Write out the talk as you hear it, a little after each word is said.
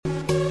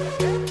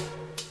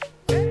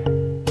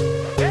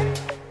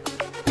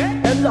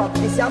up,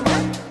 this your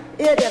man.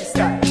 Hear them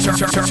style.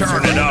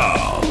 Turn it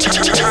up.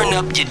 Turn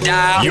up your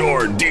dial.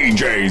 Your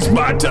DJ's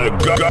about to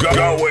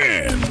go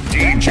in.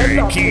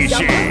 DJ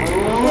Kishi.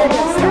 Hear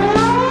them style.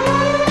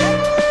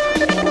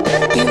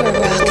 You were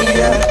rocking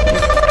DJ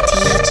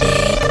Kishi.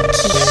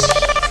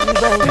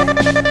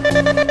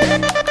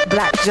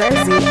 Black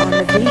jersey on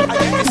the beat.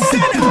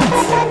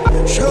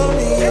 Show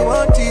me you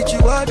want it,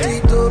 oh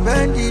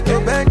bend it, I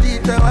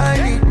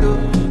want it, oh.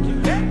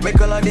 Make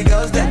all of the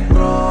girls them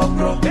pro,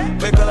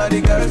 make all of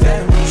the girls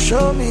them.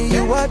 Show me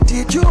you want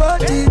it,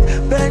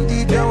 bend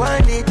it, I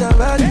want it,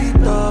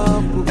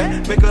 oh.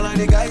 Make all of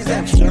the guys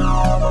them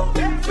show,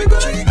 make all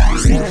of the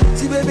guys them.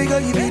 See baby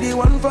girl, you be the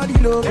one for the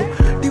logo.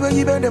 The way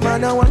you bend the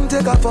man, I want to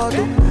take a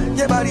photo.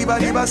 Yeah, body,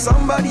 but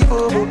somebody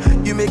bobo.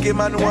 You make a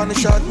man one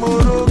shot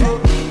more logo.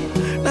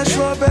 Now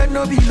sure bed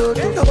no be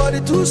loto. Your body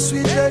too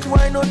sweet, red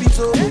wine no be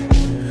sober.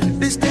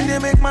 This thing they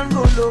make man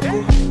go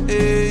loco.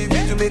 Hey,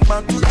 if you make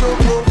man too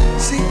loco.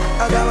 See,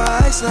 I got my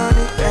eyes on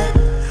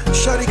it.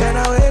 Shorty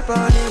kinda wait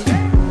on it.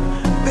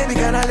 Baby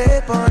kinda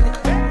lay on it.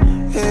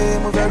 Hey,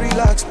 move very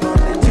relaxed on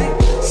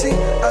it. See,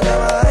 I got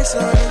my eyes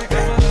on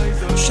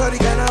it. Shorty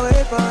kinda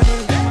wait on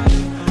it.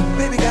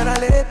 Baby kinda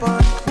lay on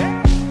it.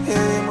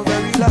 Hey, move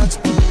very relaxed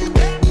on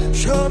it.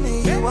 Show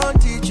me you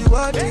want it,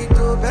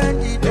 oh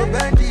bend it, I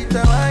want it,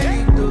 oh.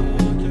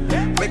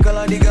 Make all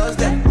of the girls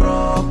them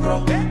pro,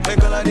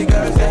 make all of the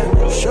girls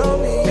them. Show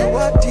me you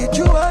want it,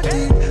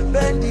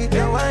 bend it, I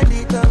want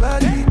it,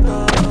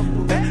 oh.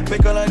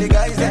 Make all of the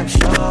guys them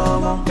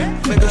show,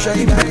 make all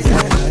the guys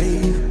them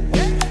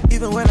live.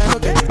 Even when I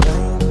don't get it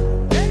down,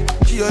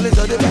 she always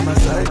out there by my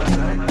side.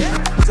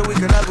 So we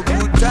can have a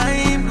good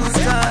time.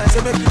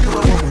 So make you do it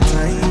one more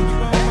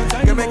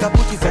time. You make a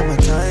put it for my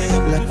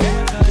time, like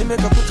you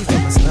make a put it for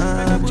my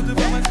snap.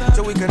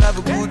 So we can have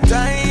a good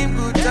time.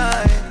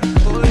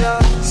 Oh yeah,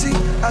 see,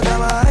 I got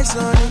my eyes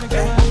on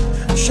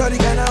it. Shorty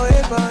kinda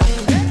wait on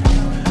it.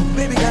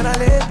 Baby kinda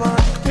lay on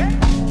it.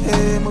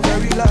 Hey, move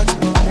very relaxed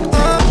on it.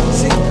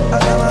 See, I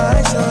got my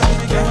eyes on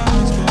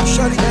it.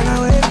 Shorty kinda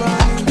wait on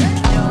it.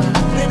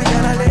 Baby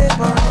kinda lay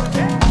on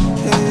it.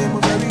 Hey,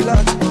 move very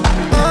relaxed on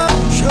it.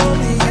 Show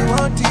me you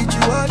want it.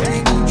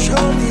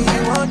 Show me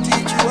you want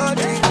it.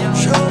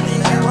 Show me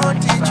you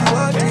want it.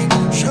 Show me you want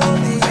it. Show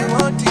me you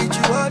want it.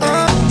 Show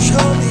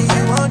me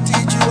you want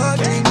it.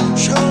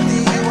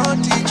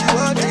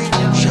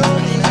 Show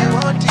me you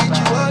want it.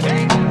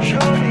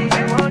 Show me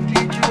you want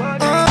it.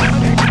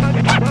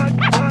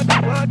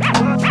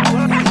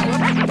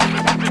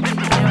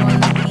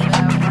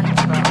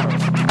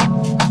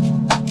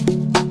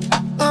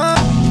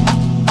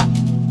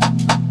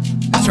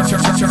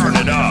 Turn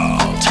it up.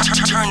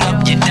 Turn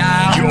up your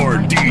dial. Your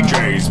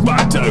DJ's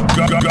about to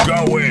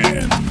go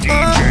in.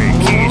 DJ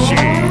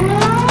Kishi.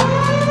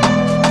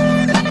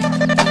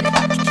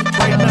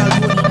 Right now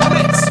you're in the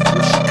mix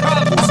with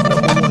Chicago's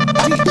 #1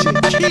 DJ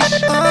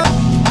Kishi.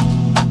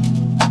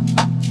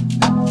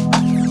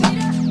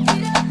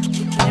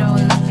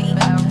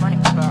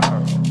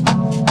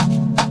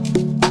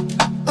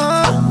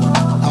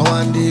 I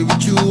want day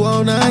with you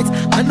all night.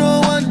 I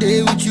know one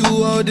day with you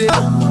all day.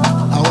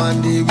 I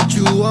want day with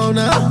you all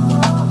night.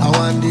 I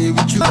want day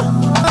with you. I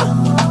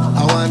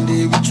want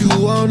day with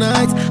you all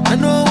night. I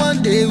know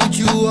one day with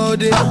you all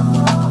day.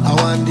 I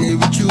want day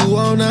with you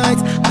all night.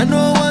 I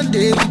know one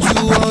day with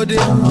you all day.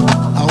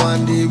 I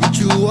want day with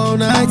you all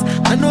night.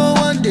 I know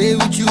one day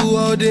with you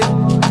all day.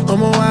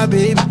 I'm on my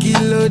baby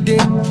kilo day.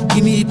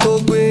 Kini to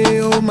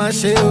gwe oh my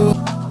sheo.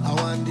 I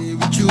want day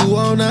with you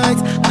all night.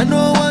 I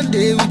know one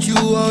day with you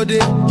all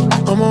day.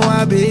 I'm on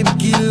my baby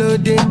kilo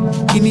day.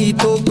 Kini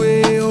to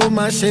gwe oh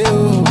my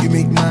sheo. You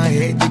make my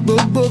head go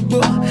go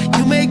go.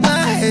 You make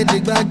my head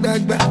back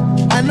back back.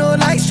 I know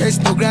like stress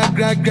no grab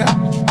grab grab.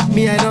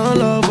 Me I don't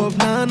love up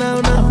now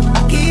now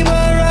now. Keep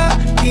on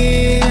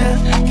rocking,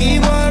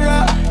 keep on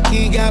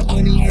rocking. Got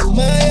money in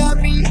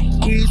Miami.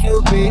 Please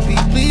no baby,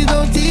 please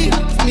don't tease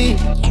me.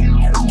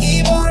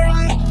 Keep on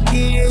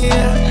rocking,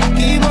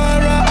 keep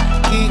on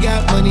rocking.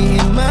 Got money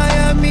in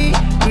Miami.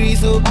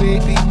 Please no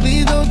baby,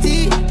 please don't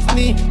tease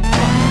me.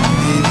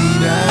 Baby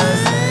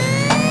dance,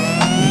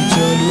 with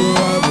your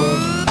lower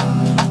body.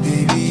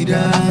 Baby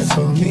dance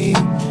for me.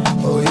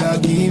 Oh yeah,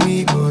 give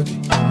me body.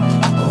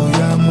 Oh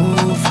yeah,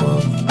 move for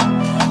me.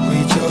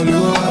 With your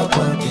lower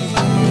body.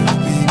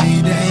 Baby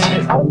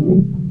dance for me.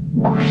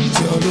 With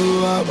your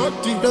lower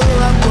body.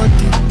 Lower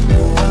body.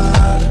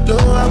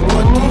 Lower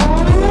body.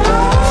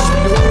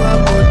 Lower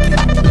body.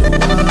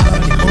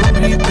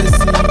 Hungry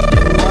person.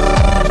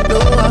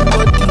 Lower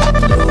body.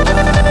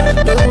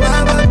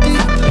 Lower body.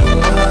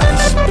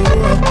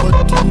 Lower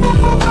body.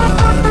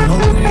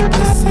 Hungry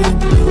person.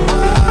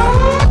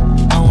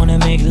 I wanna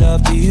make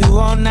love to you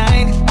all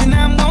night, then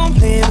I'm gonna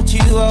play with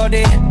you all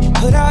day.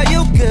 Put all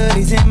your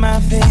goodies in my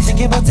face.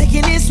 Thinking about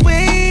taking this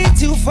way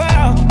too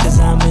far, cause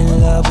I'm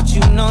in love with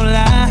you, no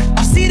lie.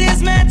 You see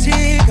this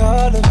magic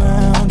all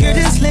around. Girl,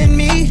 just let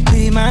me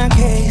be my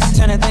case.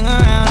 Turn that thing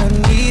around, I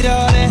need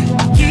all that.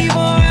 Keep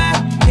on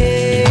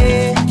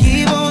rocking,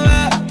 keep on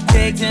rocking.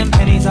 Take 10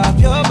 pennies off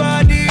your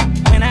body.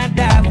 When I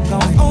dive, I'm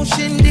going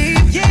ocean deep,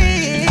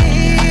 yeah.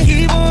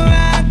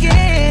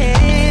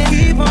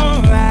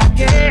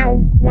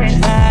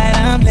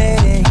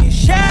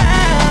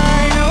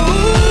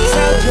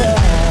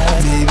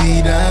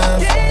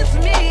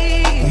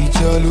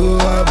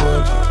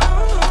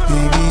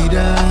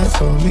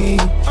 me.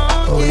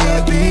 Oh yeah,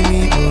 give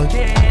me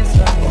body.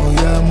 Oh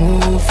yeah,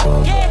 move for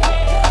me.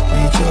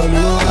 With your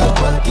lower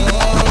body,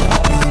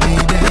 baby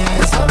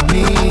dance on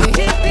me.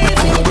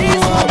 With your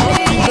lower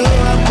body,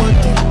 lower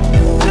body,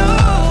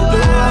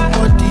 lower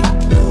body,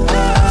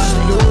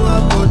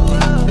 lower body,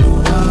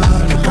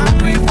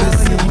 hungry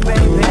person,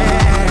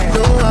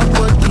 lower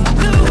body,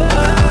 lower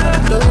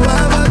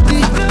body,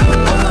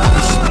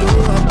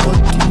 lower body,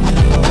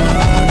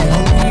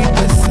 hungry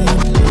person.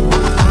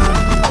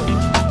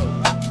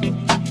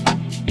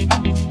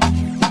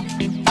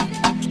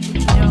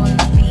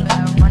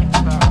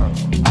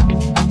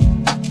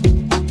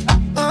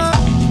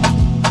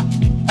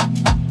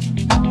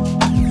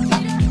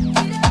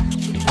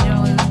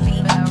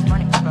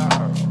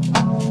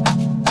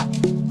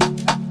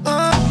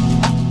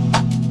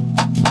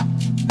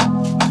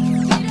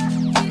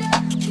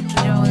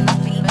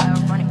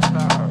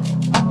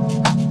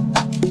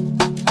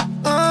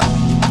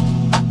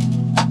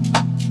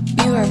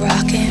 You are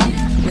rocking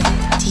with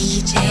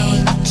DJ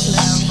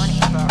Kishi.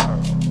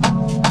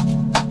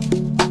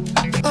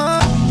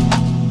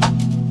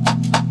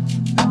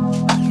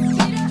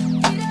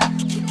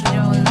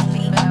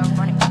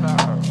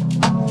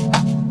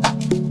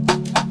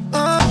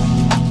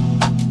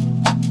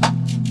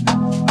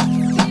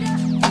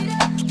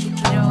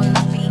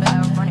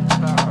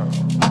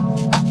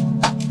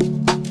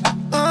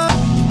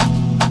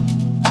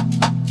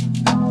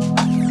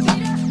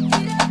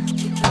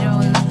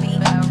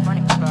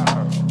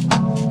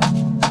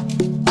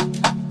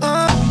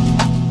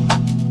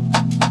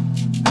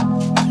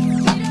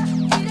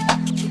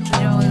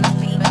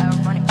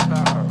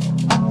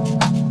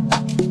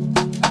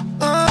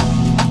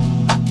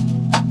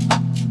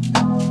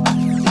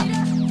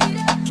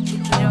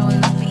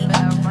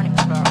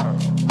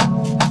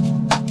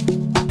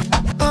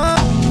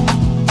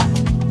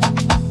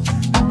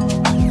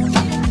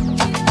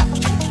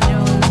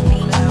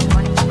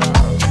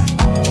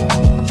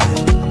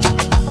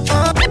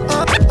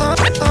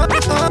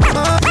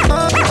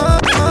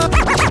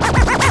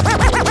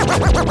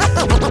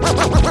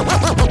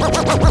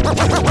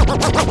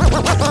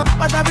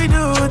 What have we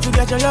do to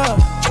get your love?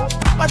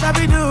 What have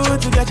we do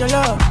to get your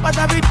love?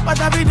 What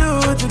have we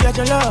do to get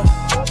your love?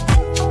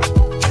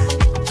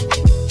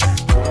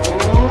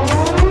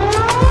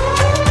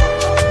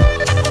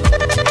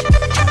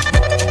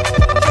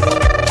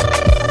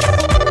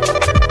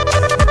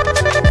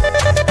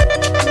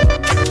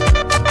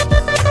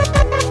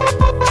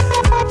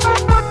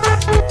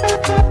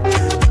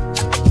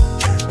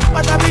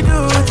 What have we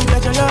do to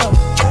get your love?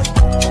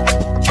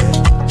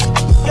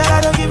 Girl,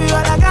 I don't give you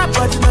all I got,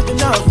 but it's not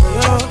enough for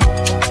you.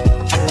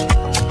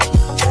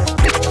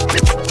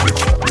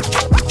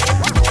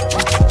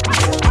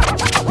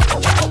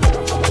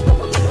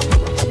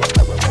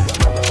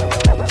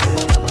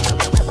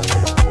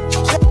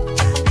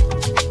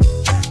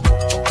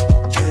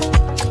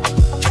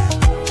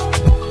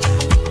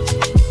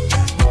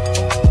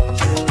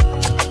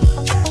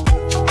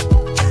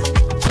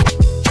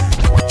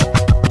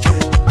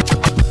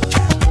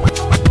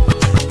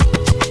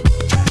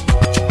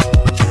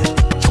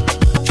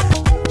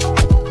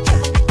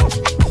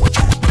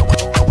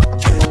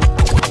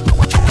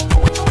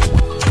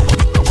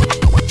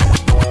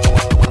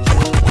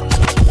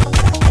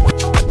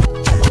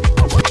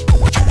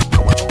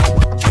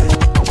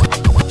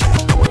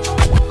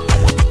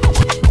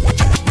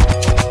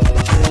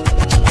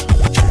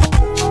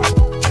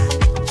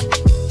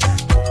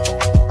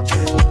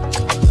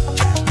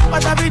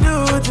 What have we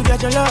do to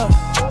get your love?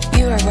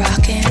 You are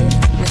rocking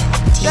with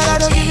Girl, I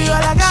don't give you DJ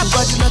all I got,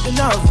 but it's not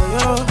enough for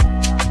you.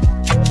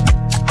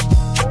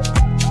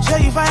 Show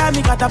you fire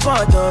me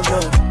catapult of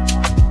you.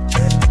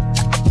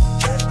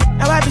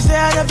 Now I be say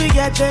I don't be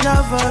getting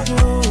enough of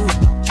you.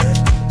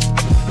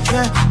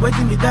 Yeah,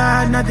 waiting me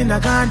down, nothing I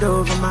can't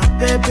do for my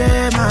baby,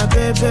 my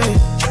baby.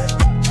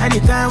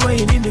 Anytime when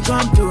you need me,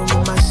 come to me,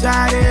 my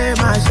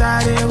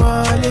shawty,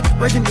 wallet.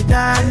 Waiting me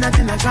down,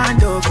 nothing I can't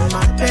do for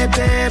my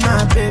baby,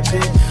 my baby.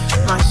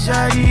 My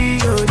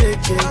shawty, oh, they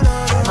care.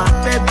 My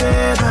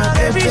baby, my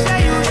baby. Say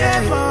you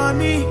there for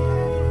me,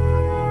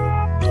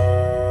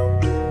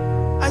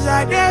 as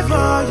I there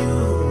for you.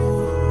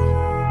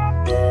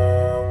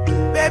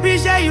 Baby,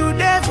 say you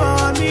there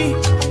for me,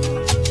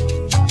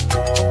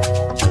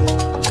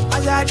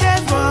 as I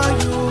there for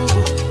you.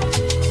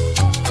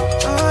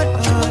 Oh,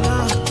 no, no.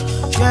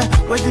 Yeah,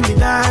 waiting me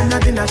down,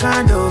 nothing I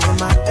can't do for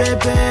my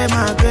baby,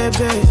 my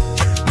baby.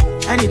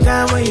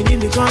 Anytime when you need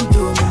me, come to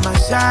me, my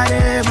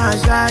shawty,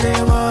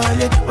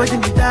 wallet. Waiting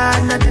me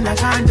down, nothing I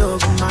can't do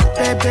for my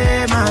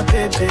baby, my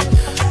baby.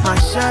 My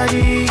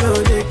shawty,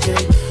 oh, they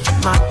care.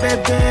 My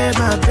baby,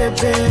 my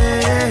baby.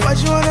 What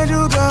you wanna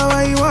do, girl?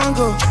 Where you wanna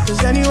go?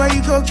 Cause anywhere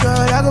you go, girl,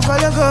 I go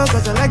follow, go.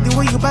 Cause I like the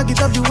way you back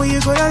it up, the way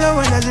you go down low.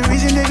 And that's the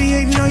reason they be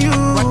hating on you.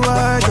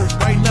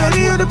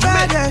 Baby, you the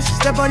baddest.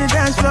 Step on the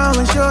dance floor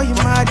and show you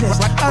madness.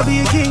 I'll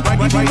be a king,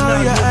 you be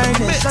know your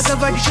highness. Talk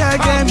about the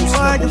shot, damn, you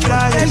are the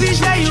flyest. Baby,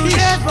 say you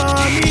there for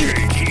me.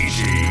 DJ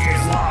Kishi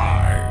is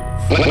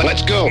live.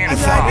 Let's go.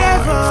 As I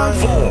there for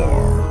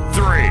you.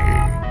 4, 3,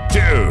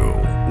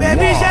 2,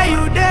 Baby, say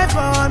you there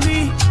for me.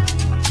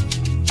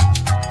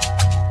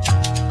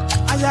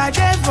 As I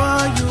there for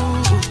you.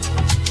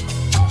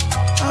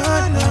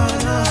 Oh no.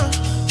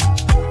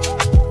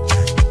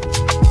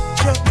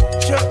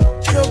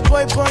 Your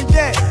boy born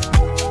dead.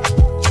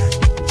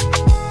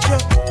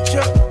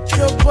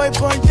 Your boy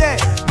born dead.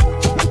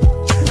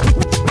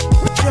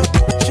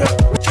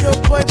 Your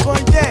boy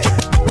born dead. Your boy born dead.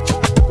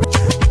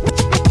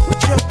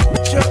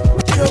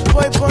 Your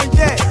boy born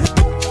dead.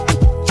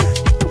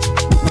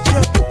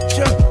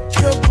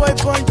 Your boy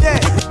born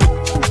dead.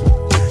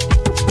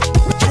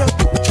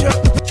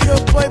 Your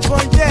boy born dead. Your boy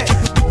born dead.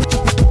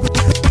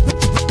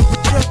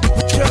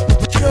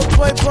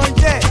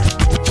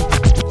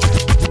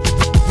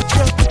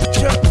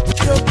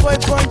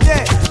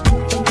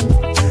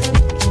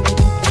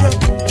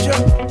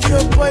 Your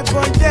boy born dead. Your boy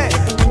born dead.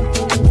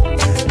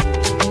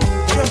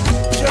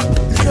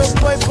 Your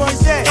boy born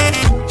dead.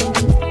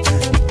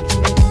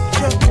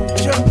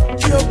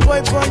 Your boy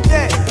born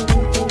dead.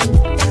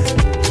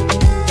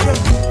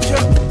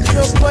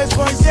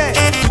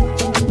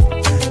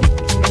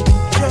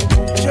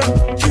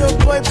 Your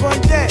boy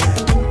born dead.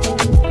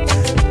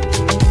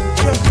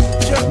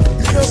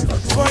 Your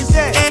born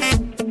dead.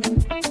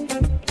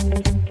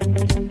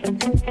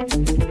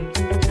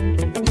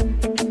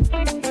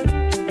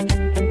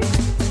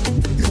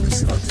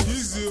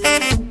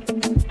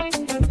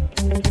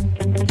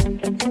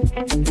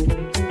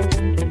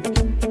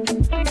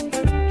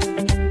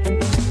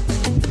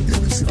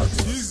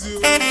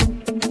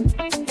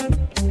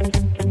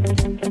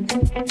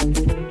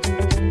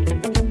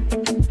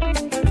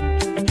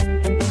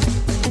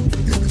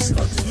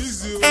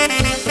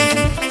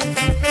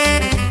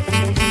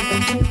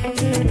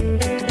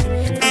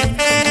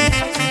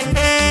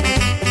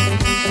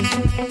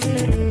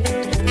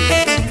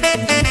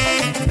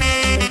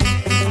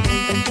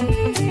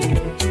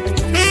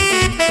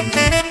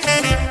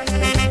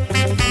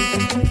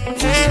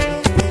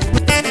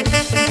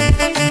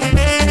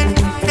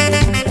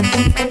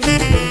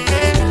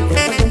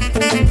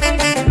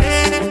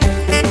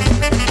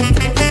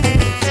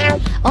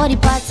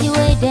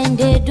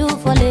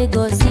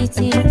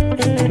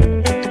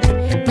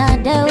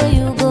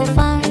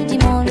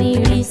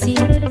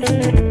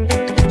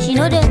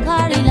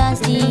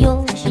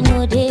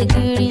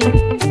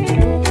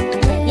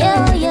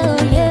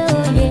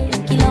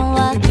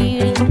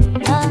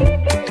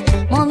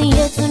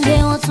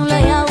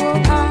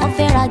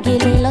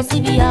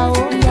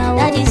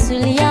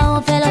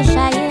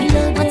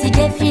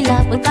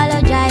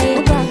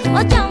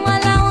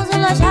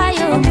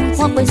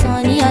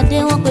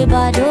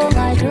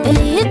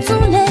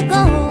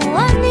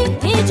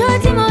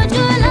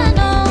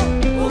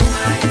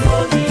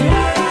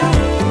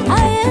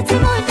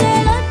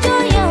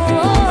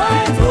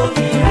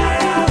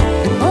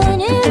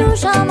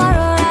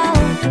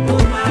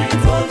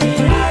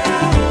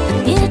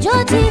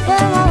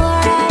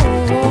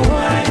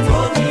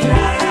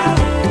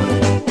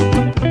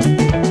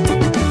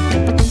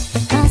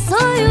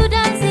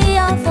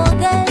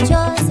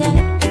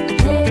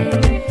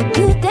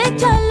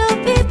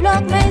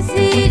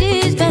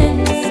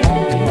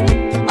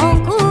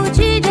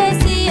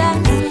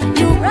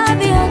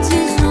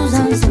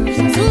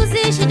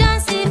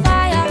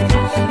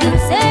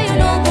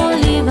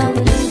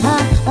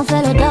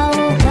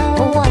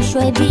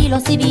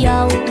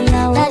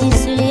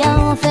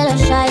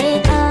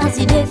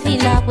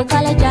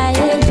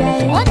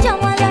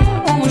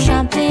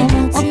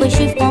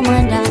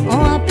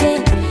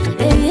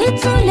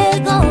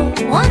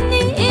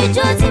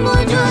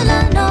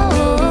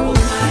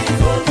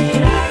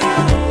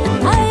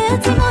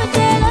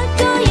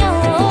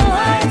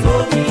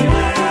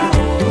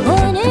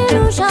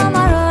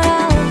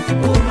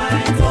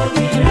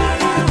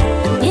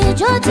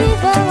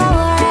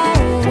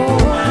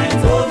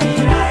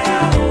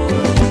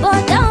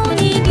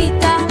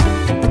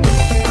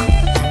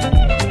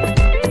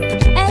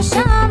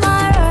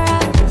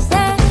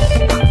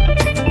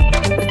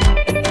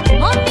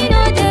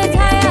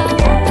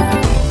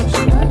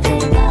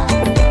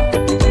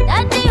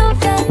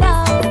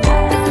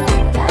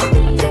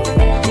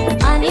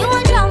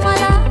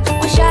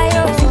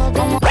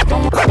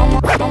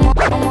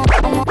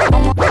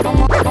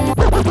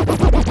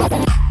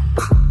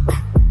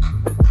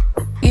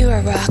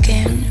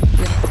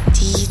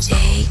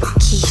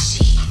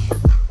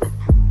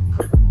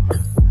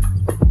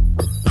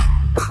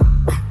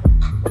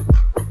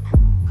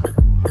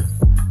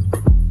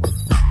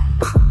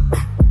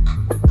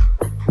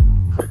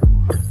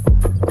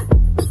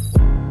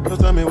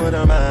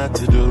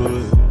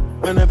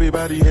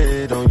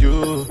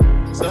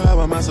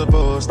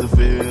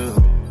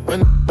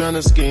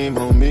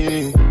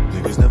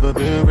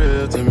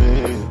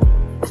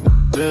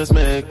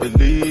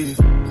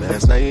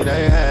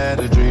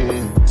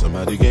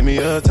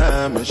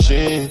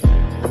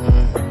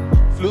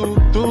 Flew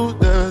through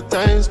the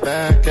times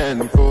back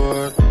and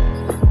forth.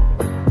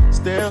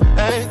 Still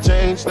ain't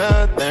changed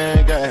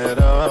nothing at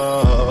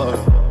all.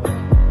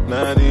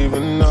 Not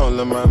even all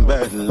of my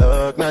bad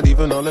luck. Not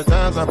even all the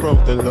times I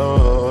broke the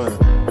Lord.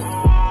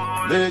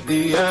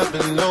 Lately I've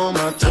been on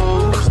my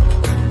toes.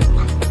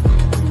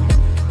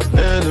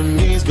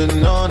 Enemies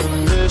been on a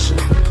mission.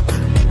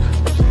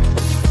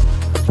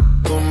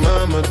 Oh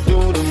mama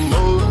do the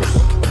most.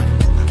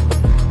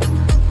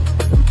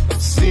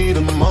 See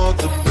them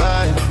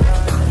multiply.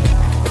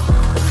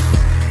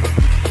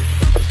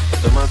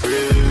 Let my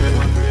breathe.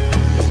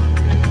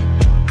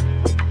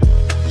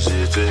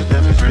 Shit,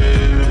 let me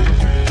breathe.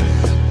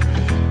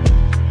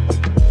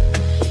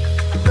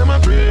 Let my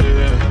breathe.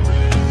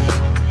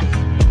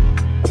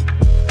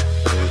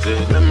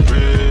 Let me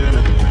breathe.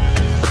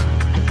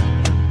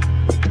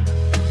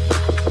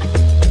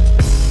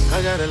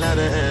 I got a lot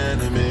of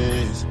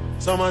enemies.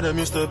 Some of them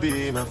used to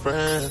be my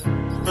friends,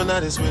 but now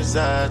they switch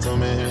sides on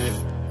me.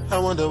 I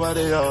wonder why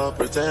they all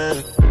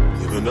pretend,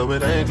 even though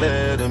it ain't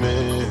clear to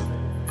me.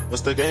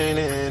 What's the gain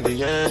in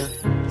the end?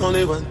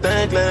 Only one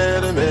thing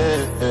clear to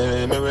me.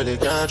 Me really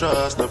can't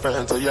trust no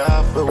friends, so you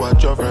have to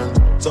watch your friends.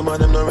 Some of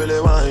them don't really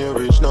want you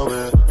reach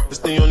nowhere. It's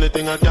the only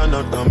thing I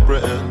cannot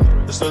comprehend.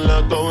 There's a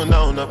lot going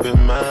on up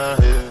in my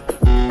head,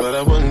 but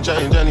I wouldn't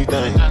change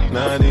anything.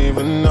 Not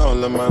even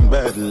all of my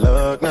bad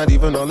luck, not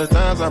even all the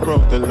times I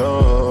broke the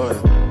Lord.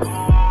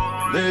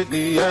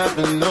 Lately I've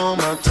been on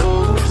my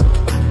toes.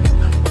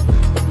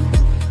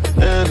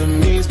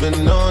 Enemies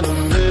been on a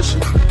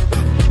mission.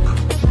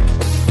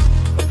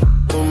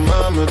 Oh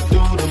mama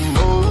do the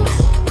most.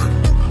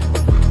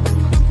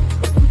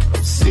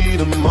 See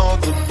them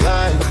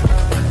multiply.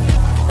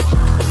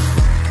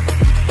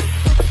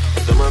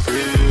 Let me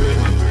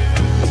breathe.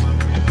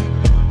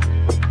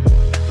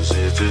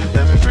 Shit,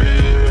 let me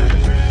breathe.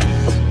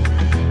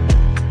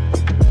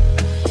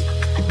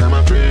 Let me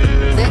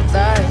breathe. Thick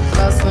thighs,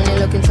 lost when you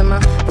look into my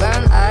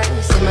brown eyes.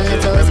 See my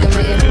little ways can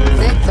make you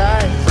thick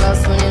thighs.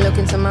 Lost when you look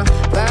into my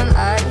brown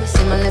eyes.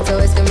 See my little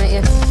ways can make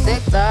you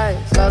thick thighs.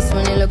 Lost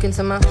when you look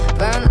into my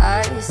brown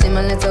eyes. See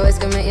my little ways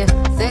can make you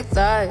thick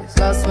thighs.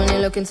 Lost when you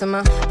look into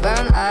my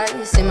brown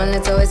eyes. See my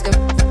little ways can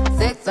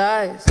thick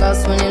thighs.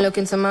 Lost when you look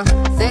into my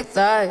thick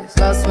thighs.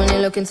 Lost when you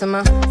look into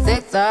my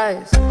thick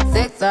thighs.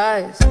 Thick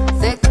thighs.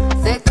 Thick,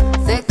 thick,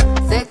 thick,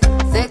 thick,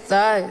 thick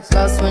thighs.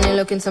 Lost when you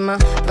look into my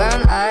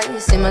brown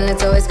eyes. See my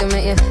little ways can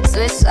make you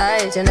switch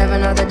sides. You never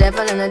know the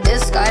devil in a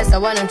disguise. So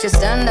why don't you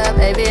stand up,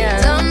 baby?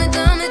 And tell me, do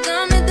you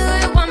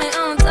want me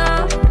on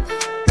top?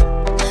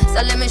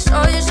 So let me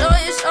show you.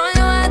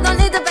 I don't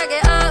need to back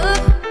it up.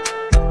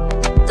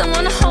 Don't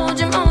wanna hold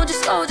you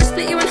slow. Just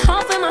split you in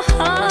half with my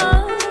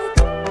heart.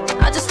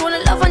 I just wanna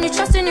love on you,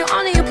 trust in you,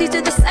 honor you. Please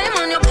do the same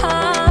on your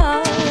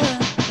part.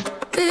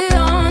 Be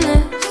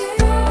honest,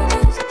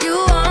 you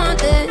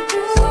want it.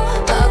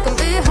 I can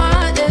be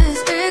heartless,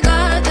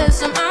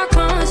 regardless of my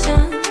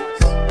conscience.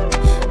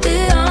 Be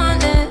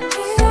honest,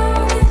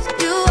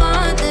 you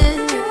want it.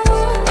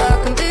 I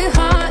can be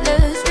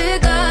heartless,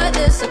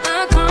 regardless of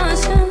my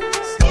conscience.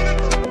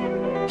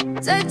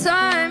 Take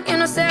time, you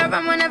know, stay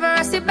around whenever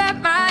I see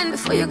bad mind.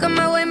 Before you come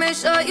my way, make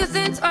sure you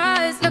think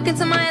twice. Look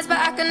into my eyes, but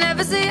I can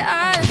never see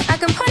eyes. I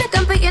can point a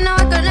gun, but you know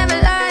I could never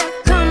lie.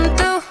 Come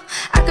through,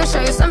 I can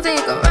show you something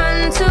you can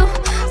run to.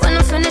 When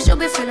I'm finished, you'll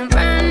be feeling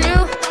brand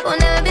new. Will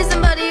never be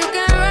somebody you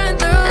can run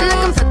through. And I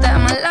can put that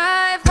in my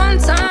life one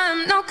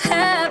time, no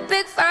cap,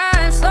 big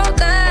five, slow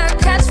that,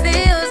 catch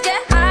feels,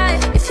 get high.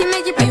 If you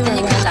make it break, then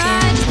you can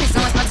lie. Please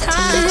don't waste my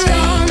time.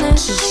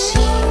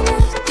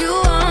 You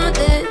want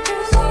it,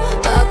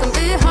 but I can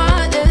be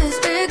heartless,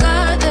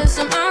 regardless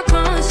of my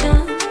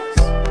conscience.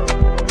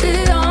 Be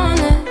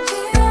honest,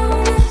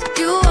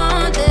 you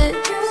want it,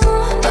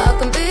 but I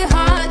can be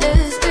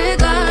heartless,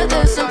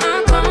 regardless of my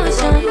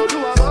conscience.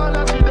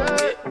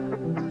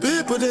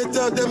 People they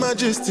talk them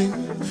majesty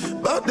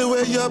about the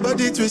way your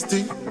body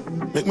twisting.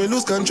 Make me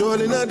lose control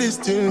in a this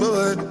thing,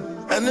 boy.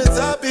 And it's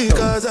happy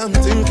cause I'm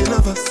thinking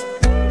of us.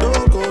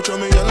 Don't go throw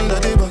me under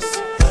the bus.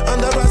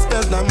 Under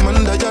respect, I'm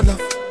under your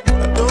love.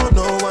 I don't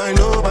know why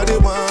nobody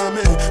want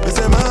me. They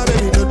say my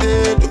baby no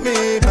they do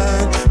me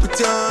bad. Put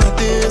your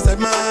heart inside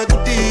my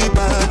goodie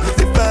bag.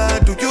 If I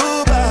do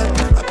you bad,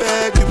 I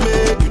beg you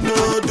make you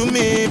know do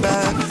me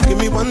bad. Give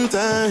me one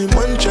time,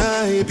 one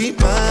try, be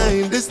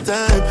mine this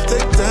time.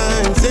 Take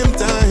time, same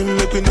time,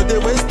 make we know they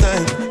waste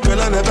time. Girl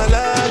I never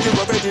lie, you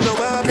already know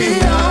I be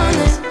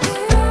honest.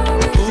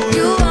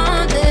 You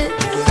want it,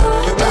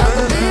 but I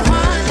can be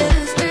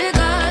heartless,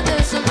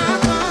 regardless of my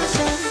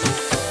conscience.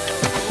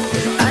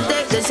 I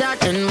take the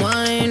shot and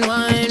wine. I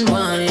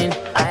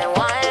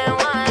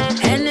wine.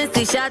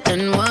 Hennessy shot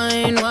and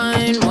wine.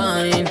 I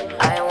wine.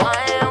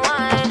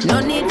 No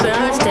need for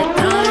us, take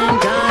time.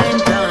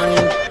 Take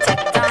time.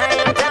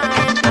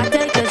 I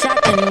take the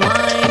shot and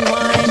wine.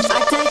 I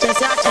take the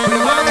shot and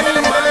wine. I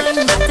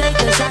take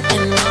the shot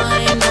and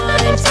wine. I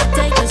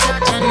take the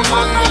shot and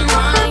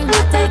wine. I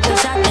take the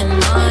shot and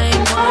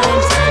wine.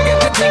 Get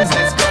the things,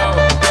 let's go.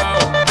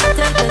 I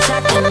take the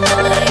shot and wine. I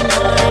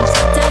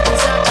take the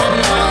shot and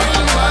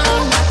wine.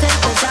 I take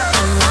the shot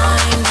and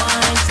wine.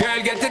 Girl,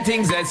 get the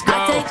things, let's go. I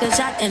take a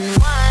shot and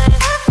wine.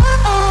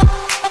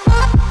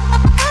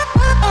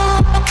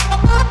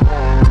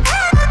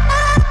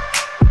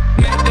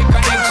 Make the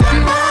connection.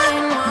 Wine.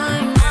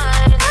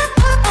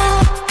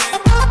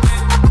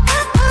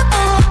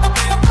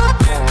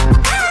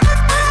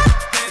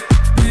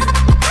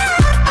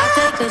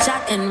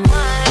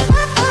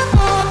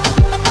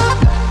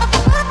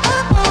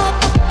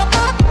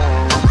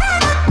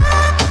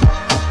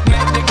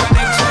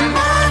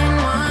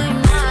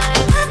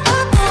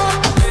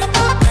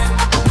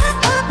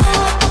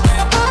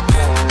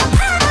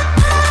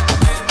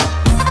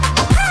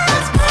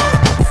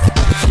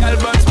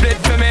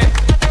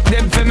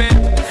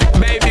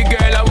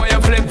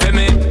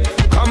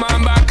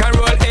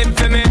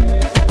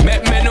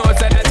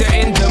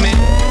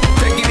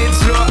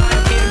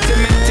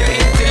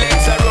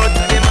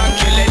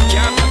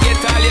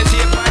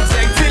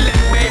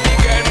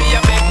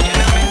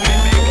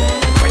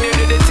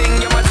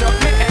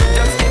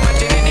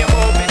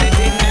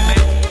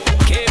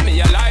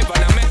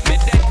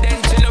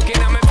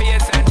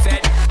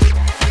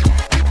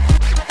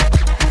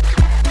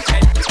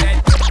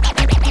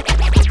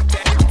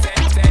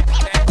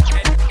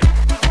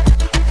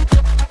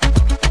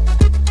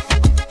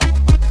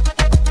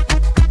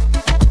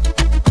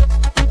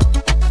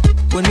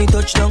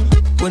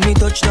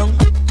 touch down.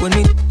 When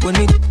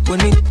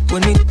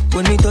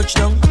it touch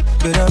down,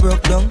 better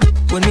broke down.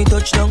 When it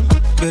touch down,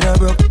 better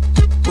broke.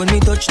 When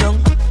it touch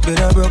down,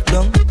 better broke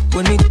down.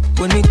 When it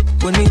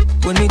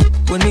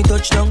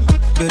touch down,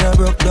 better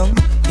broke down.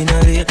 In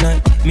a late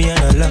night, me and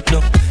her locked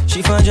up.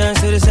 She found John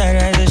to the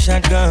side, ride a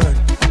shotgun.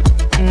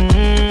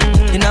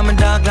 In a my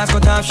dark glass,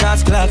 cut off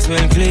shots, clocks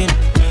well clean.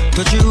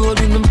 Touch you road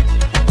with me.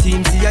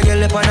 Team see a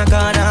girl up on a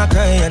corner,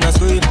 cry and a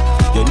scream.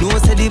 You know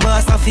say the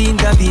boss a fiend,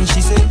 Gavin,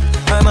 she say.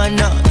 Her man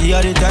now, give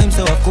her the time,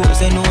 so of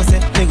course I know say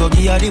me go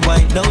give her the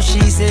wine. Now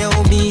she say,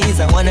 oh me is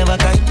a one of a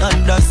kind,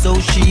 and that's how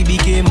she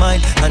became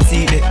mine. And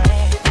see that,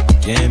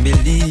 can't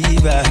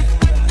believe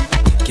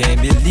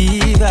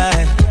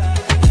I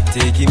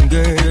take him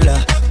girl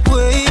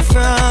away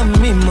from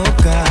me, my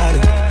God.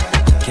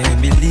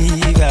 Can't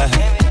believe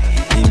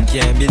him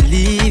can't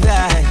believe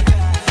I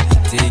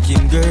take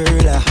him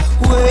girl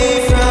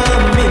away from